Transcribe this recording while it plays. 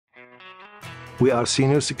We are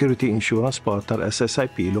Senior Security Insurance Partner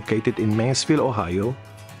SSIP located in Mansfield, Ohio,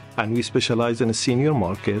 and we specialize in the senior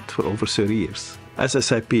market for over 30 years.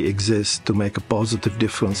 SSIP exists to make a positive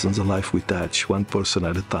difference in the life we touch, one person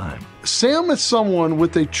at a time. Sam is someone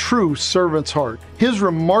with a true servant's heart. His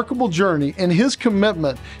remarkable journey and his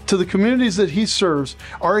commitment to the communities that he serves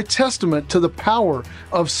are a testament to the power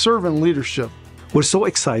of servant leadership. We're so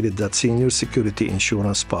excited that Senior Security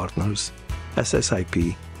Insurance Partners,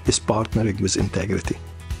 SSIP, is partnering with Integrity.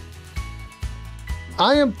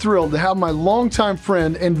 I am thrilled to have my longtime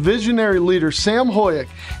friend and visionary leader, Sam Hoyek,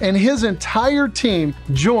 and his entire team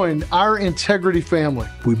join our Integrity family.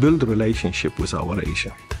 We build a relationship with our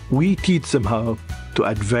agent. We teach them how to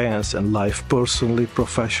advance in life personally,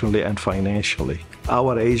 professionally, and financially.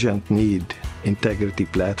 Our agent need Integrity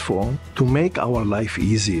platform to make our life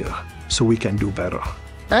easier so we can do better.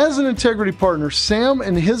 As an Integrity partner, Sam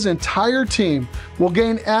and his entire team will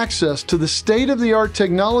gain access to the state-of-the-art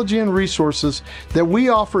technology and resources that we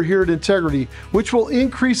offer here at Integrity, which will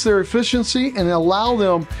increase their efficiency and allow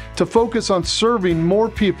them to focus on serving more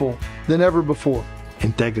people than ever before.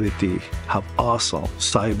 Integrity have awesome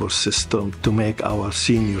cyber system to make our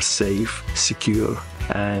seniors safe, secure,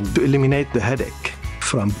 and to eliminate the headache.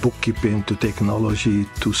 From bookkeeping to technology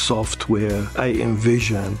to software, I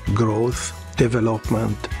envision growth,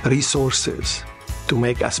 development, resources to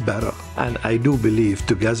make us better. And I do believe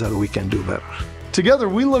together we can do better. Together,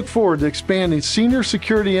 we look forward to expanding Senior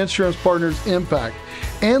Security Insurance Partners' impact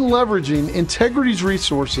and leveraging Integrity's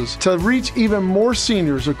resources to reach even more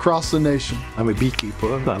seniors across the nation. I'm a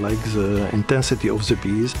beekeeper. I like the intensity of the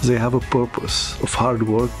bees. They have a purpose of hard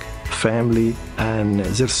work, family, and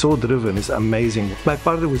they're so driven. It's amazing. My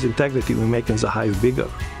partner with Integrity, we're making the hive bigger,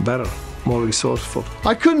 better, more resourceful.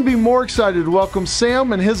 I couldn't be more excited to welcome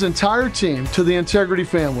Sam and his entire team to the Integrity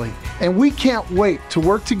family. And we can't wait to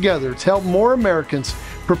work together to help more Americans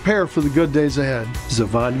prepare for the good days ahead. The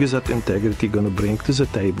values that Integrity gonna bring to the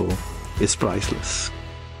table is priceless.